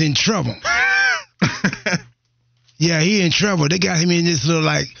Jimmy's in trouble. Yeah, he in trouble. They got him in this little,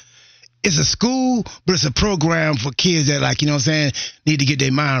 it's a school, but it's a program for kids that, you know what I'm saying, need to get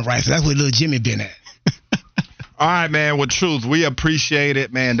their mind right. So that's where Lil Jimmy been at. All right, man. With truth, we appreciate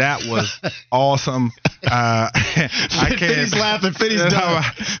it, man. That was awesome. I can't. Fitty's laughing. Fitty's done.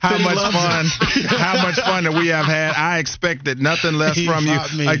 How much fun that we have had. I expected nothing less He from you.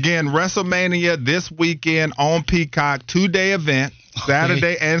 fought me. Again, WrestleMania this weekend on Peacock, 2-day event,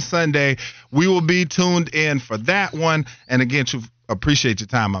 Saturday and Sunday. We will be tuned in for that one. And again, appreciate your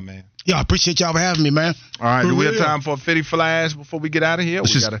time, my man. Yeah, I appreciate y'all for having me, man. All right, For do we have real. time for a Fitty Flash before we get out of here?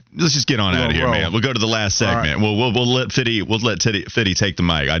 Let's just get on out of here, roll. man. We'll go to the last segment. All right. We'll let Fitty take the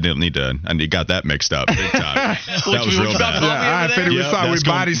mic. I got that mixed up big time. That was real bad. Yeah, all right, Fitty, Yep, we saw we that's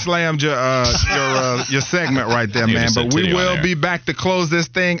going- body slammed your segment right there, Yeah, man. just said But we titty on will there. be back to close this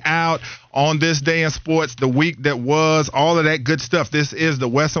thing out on this day in sports, the week that was, all of that good stuff. This is the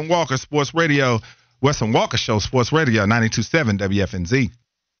Wes and Walker Sports Radio, Wes and Walker Show Sports Radio, 92.7 WFNZ.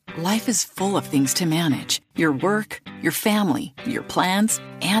 Life is full of things to manage. Your work, your family, your plans,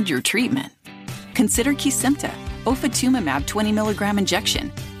 and your treatment. Consider Kesimpta, ofatumumab 20 milligram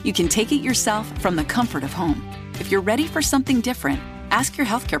injection. You can take it yourself from the comfort of home. If you're ready for something different, ask your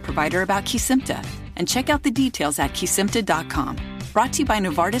healthcare provider about Kesimpta and check out the details at kesimpta.com. Brought to you by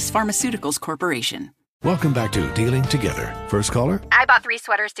Novartis Pharmaceuticals Corporation. Welcome back to Dealing Together. First caller? I bought 3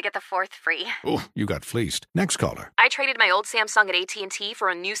 sweaters to get the 4th free. Oh, you got fleeced. Next caller. I traded my old Samsung at AT&T for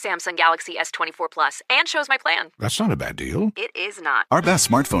a new Samsung Galaxy S24 Plus and chose my plan. That's not a bad deal. It is not. Our best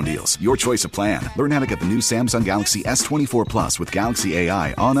smartphone deals, your choice of plan. Learn how to get the new Samsung Galaxy S24 Plus with Galaxy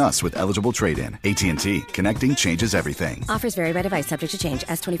AI on us with eligible trade-in. AT&T. Connecting changes everything. Offers vary by device, subject to change.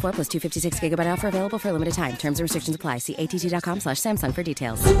 S24 plus 256 gigabyte offer available for a limited time. Terms and restrictions apply. See att.com/Samsung for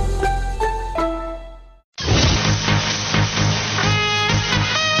details.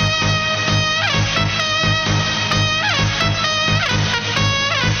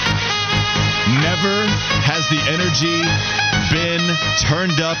 Never has the energy been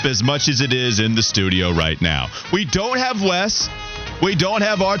turned up as much as it is in the studio right now. We don't have Wes. We don't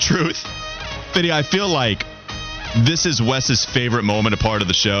have our truth. Fitty, I feel like this is Wes's favorite moment, a part of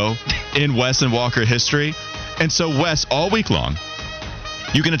the show in Wes and Walker history. And so, Wes, all week long,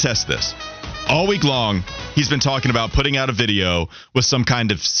 you can attest this. All week long, he's been talking about putting out a video with some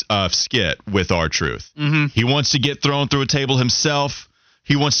kind of skit with our truth. Mm-hmm. He wants to get thrown through a table himself.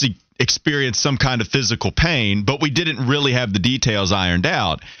 He wants to experience some kind of physical pain, but we didn't really have the details ironed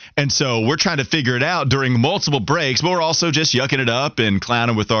out. And so we're trying to figure it out during multiple breaks, but we're also just yucking it up and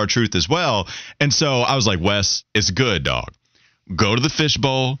clowning with our truth as well. And so I was like, Wes, it's good, dog. Go to the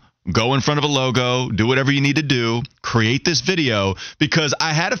fishbowl, go in front of a logo, do whatever you need to do, create this video, because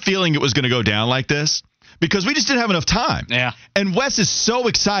I had a feeling it was going to go down like this. Because we just didn't have enough time. Yeah. And Wes is so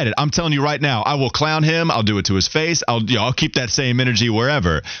excited. I'm telling you right now, I will clown him. I'll do it to his face. I'll keep that same energy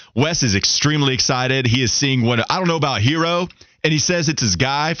wherever. Wes is extremely excited. He is seeing what, I don't know about Hero, and he says it's his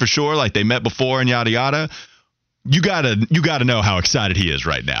guy for sure, like they met before and yada yada. You gotta know how excited he is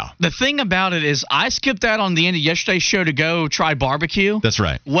right now. The thing about it is I skipped out on the end of yesterday's show to go try barbecue. That's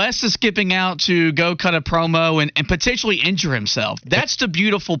right. Wes is skipping out to go cut a promo and potentially injure himself. That's the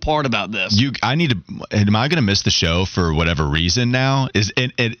beautiful part about this. Am I going to miss the show for whatever reason now? Is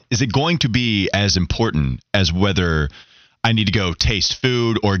it going to be as important as whether I need to go taste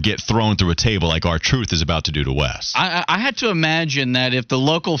food or get thrown through a table like R-Truth is about to do to Wes. I had to imagine that if the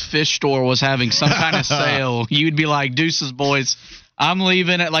local fish store was having some kind of sale, you'd be like, deuces, boys. I'm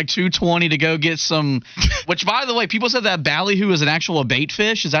leaving at like 2:20 to go get some, which, by the way, people said that ballyhoo is an actual bait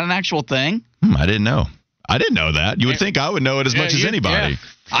fish. Is that an actual thing? I didn't know. I didn't know that. You would think I would know it as much as anybody. Yeah,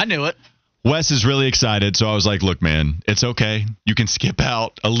 I knew it. Wes is really excited, so I was like, look, man, it's okay. You can skip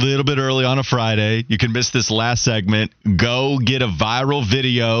out a little bit early on a Friday. You can miss this last segment. Go get a viral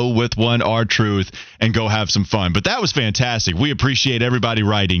video with one R-Truth and go have some fun. But that was fantastic. We appreciate everybody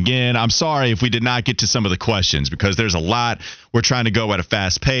writing in. I'm sorry if we did not get to some of the questions because there's a lot. We're trying to go at a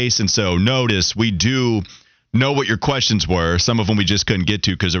fast pace, and so notice we do know what your questions were. Some of them we just couldn't get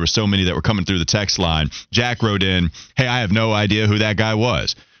to because there were so many that were coming through the text line. Jack wrote in, hey, I have no idea who that guy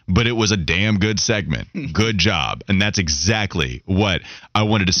was. But it was a damn good segment. Good job. And that's exactly what I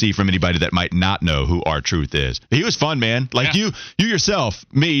wanted to see from anybody that might not know who R-Truth is. He was fun, man. Like you yourself,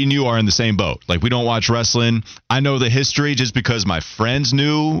 me and you are in the same boat. Like we don't watch wrestling. I know the history just because my friends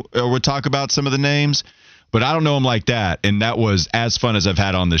knew or would talk about some of the names. But I don't know him like that, and that was as fun as I've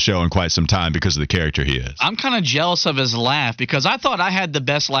had on the show in quite some time because of the character he is. I'm kind of jealous of his laugh because I thought I had the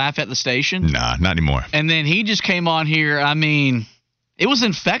best laugh at the station. Nah, not anymore. And then he just came on here. I mean, it was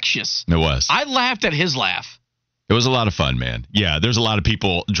infectious. It was. I laughed at his laugh. It was a lot of fun, man. Yeah, there's a lot of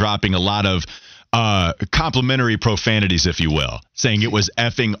people dropping a lot of complimentary profanities, if you will, saying it was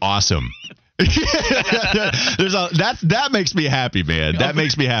effing awesome. That makes me happy, man. That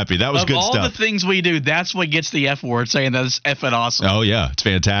makes me happy. That was good stuff. Of all the things we do, that's what gets the F word, saying that it's effing awesome. Oh, yeah. It's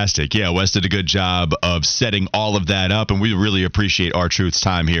fantastic. Yeah, Wes did a good job of setting all of that up, and we really appreciate R-Truth's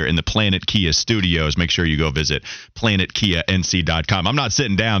time here in the Planet Kia studios. Make sure you go visit planetkianc.com. I'm not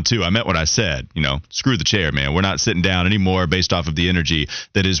sitting down, too. I meant what I said. You know, screw the chair, man. We're not sitting down anymore based off of the energy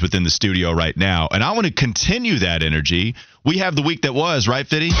that is within the studio right now, and I want to continue that energy. We have the week that was, right,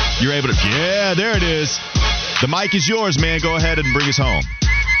 Fitty? You're able to... Yeah, there it is. The mic is yours, man. Go ahead and bring us home.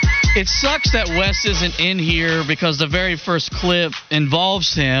 It sucks that Wes isn't in here because the very first clip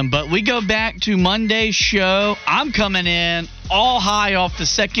involves him, but we go back to Monday's show. I'm coming in all high off the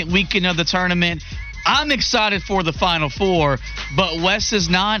second weekend of the tournament. I'm excited for the Final Four, but Wes is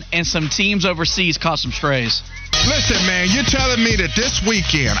not, and some teams overseas caught some strays. Listen, man, you're telling me that this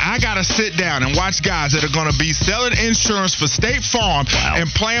weekend I got to sit down and watch guys that are going to be selling insurance for State Farm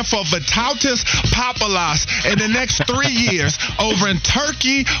and playing for Vitautas Papalas in the next 3 years over in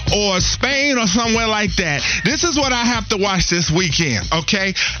Turkey or Spain or somewhere like that. This is what I have to watch this weekend,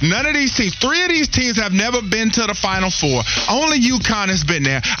 okay? None of these teams, 3 of these teams have never been to the Final Four. Only UConn has been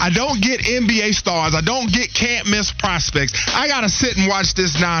there. I don't get NBA stars. I don't get can't-miss prospects. I got to sit and watch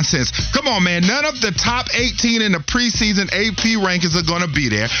this nonsense. Come on, man. None of the top 18 in the preseason AP rankings are going to be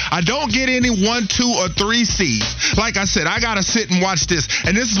there. I don't get any 1, 2, or 3 seeds. Like I said, I got to sit and watch this.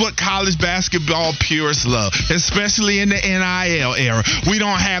 And this is what college basketball purists love, especially in the NIL era. We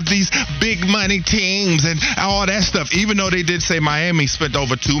don't have these big money teams and all that stuff. Even though they did say Miami spent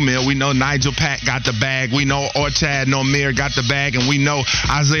over $2 million. We know Nigel Pack got the bag. We know Orchad Nomir got the bag. And we know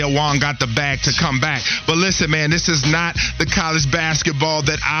Isaiah Wong got the bag to come back. But listen, man, this is not the college basketball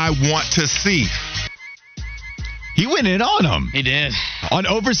that I want to see. He went in on them. He did. On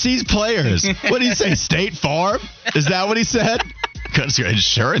overseas players. What did he say? State Farm? Is that what he said? Because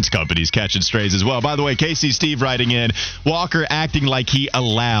insurance companies catching strays as well. By the way, Casey Steve writing in, Walker acting like he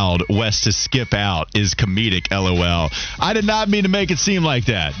allowed Wes to skip out is comedic, LOL. I did not mean to make it seem like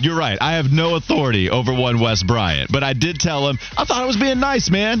that. You're right. I have no authority over one Wes Bryant. But I did tell him, I thought I was being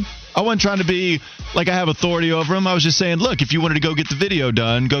nice, man. I wasn't trying to be like I have authority over him. I was just saying, look, if you wanted to go get the video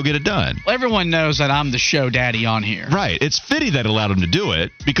done, go get it done. Well, everyone knows that I'm the show daddy on here. Right. It's Fitty that allowed him to do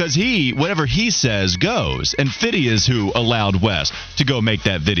it because whatever he says goes. And Fitty is who allowed Wes to go make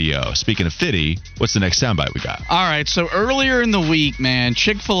that video. Speaking of Fitty, what's the next soundbite we got? All right. So earlier in the week, man,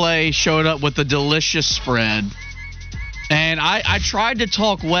 Chick-fil-A showed up with a delicious spread. And I tried to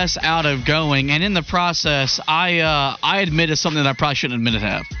talk Wes out of going. And in the process, I admitted something that I probably shouldn't admit to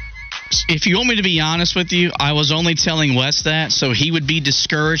have. If you want me to be honest with you, I was only telling Wes that so he would be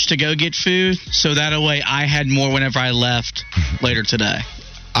discouraged to go get food, so that way I had more whenever I left later today.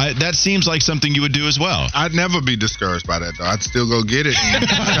 That seems like something you would do as well. I'd never be discouraged by that, though. I'd still go get it and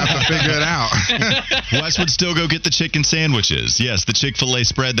have to figure it out. Wes would still go get the chicken sandwiches. Yes, the Chick-fil-A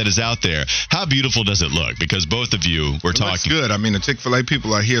spread that is out there. How beautiful does it look? Because both of you were talking. Looks good. I mean, the Chick-fil-A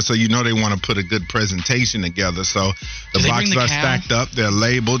people are here, so you know they want to put a good presentation together. So the boxes are stacked up. They're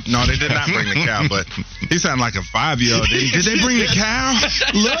labeled. No, they did not bring the cow, but he sounded like a 5-year-old. Did they bring the cow?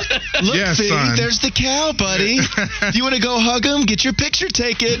 Look, yes, Fitty, son. There's the cow, buddy. Do you want to go hug him? Get your picture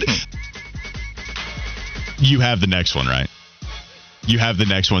taken. You have the next one, right? You have the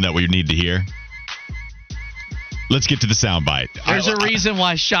next one that we need to hear? Let's get to the soundbite. There's a reason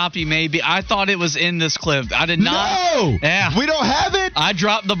why Shoppy maybe. I thought it was in this clip. I did not. No! Yeah. We don't have it? I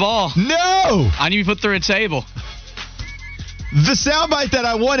dropped the ball. No! I need to put through a table. The soundbite that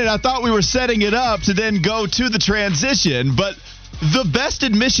I wanted, I thought we were setting it up to then go to the transition, but the best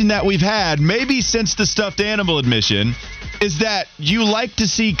admission that we've had, maybe since the stuffed animal admission, is that you like to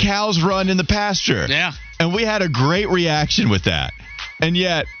see cows run in the pasture. Yeah. And we had a great reaction with that. And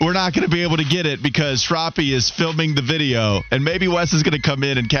yet, we're not going to be able to get it because Shroppy is filming the video, and maybe Wes is going to come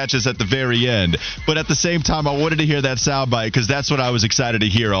in and catch us at the very end. But at the same time, I wanted to hear that soundbite because that's what I was excited to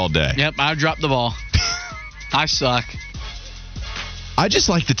hear all day. Yep, I dropped the ball. I suck. I just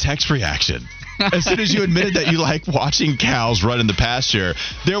like the text reaction. As soon as you admitted that you like watching cows run in the pasture,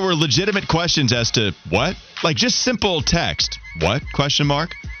 there were legitimate questions as to what? Like just simple text. What? Question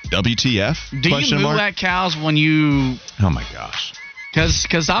mark? WTF? Do you moo at cows when you... Oh, my gosh.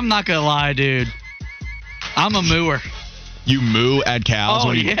 Because I'm not going to lie, dude. I'm a mooer. You moo at cows?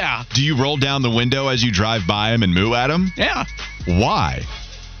 Oh, yeah. Do you roll down the window as you drive by them and moo at them? Yeah. Why?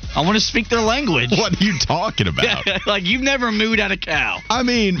 I want to speak their language. What are you talking about? Like, you've never mooed at a cow. I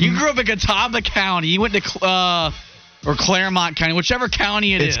mean... You grew up in Catawba County. You went to... or Claremont County, whichever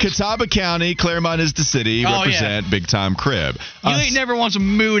county it is. It's Catawba County. Claremont is the city. Represent Big Time Crib. You ain't never once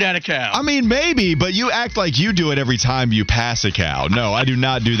mooed at a cow. I mean, maybe, but you act like you do it every time you pass a cow. No, I do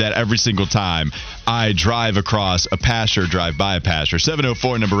not do that every single time I drive across a pasture, drive by a pasture.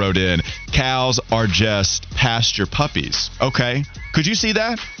 704 number wrote in, cows are just pasture puppies. Okay. Could you see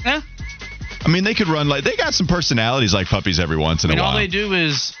that? Yeah. I mean, they could run like, they got some personalities like puppies every once in a while. All they do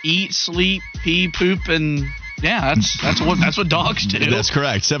is eat, sleep, pee, poop, and... Yeah, that's what dogs do. That's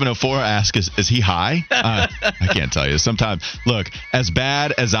correct. 704 asks, is he high? I can't tell you. Sometimes, look, as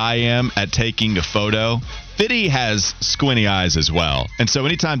bad as I am at taking a photo, Fitty has squinty eyes as well. And so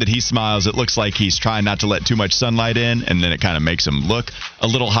anytime that he smiles, it looks like he's trying not to let too much sunlight in, and then it kind of makes him look a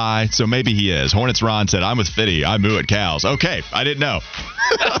little high. So maybe he is. Hornets Ron said, I'm with Fitty. I moo at cows. Okay, I didn't know.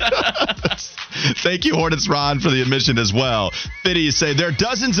 Thank you, Hornets Ron, for the admission as well. Fitty say, there are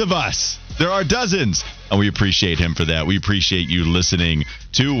dozens of us. There are dozens. And we appreciate him for that. We appreciate you listening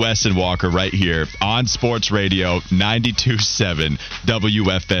to Wes and Walker right here on Sports Radio 92.7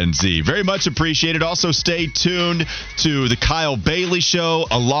 WFNZ. Very much appreciated. Also, stay tuned to the Kyle Bailey Show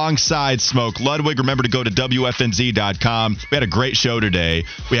alongside Smoke Ludwig. Remember to go to WFNZ.com. We had a great show today.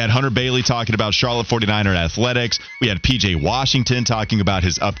 We had Hunter Bailey talking about Charlotte 49er athletics. We had PJ Washington talking about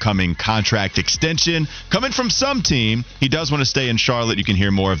his upcoming contract extension. Coming from some team, he does want to stay in Charlotte. You can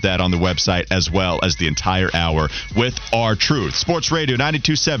hear more of that on the website as well as the entire hour with R-Truth. Sports Radio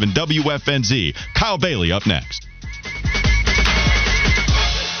 92.7 WFNZ. Kyle Bailey up next.